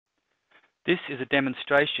This is a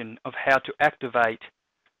demonstration of how to activate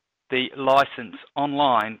the license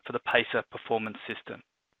online for the Pacer Performance System.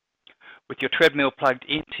 With your treadmill plugged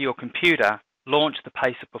into your computer, launch the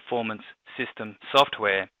Pacer Performance System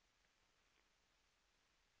software.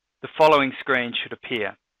 The following screen should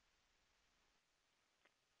appear.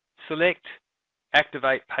 Select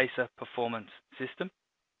Activate Pacer Performance System.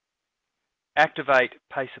 Activate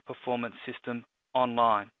Pacer Performance System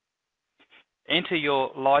online. Enter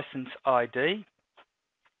your license ID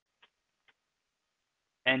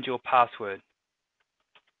and your password.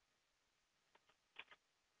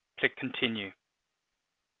 Click Continue.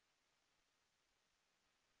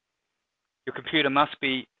 Your computer must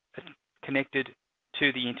be connected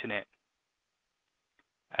to the internet,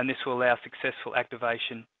 and this will allow successful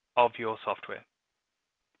activation of your software.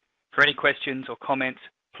 For any questions or comments,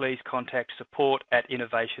 please contact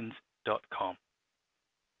support@innovations.com.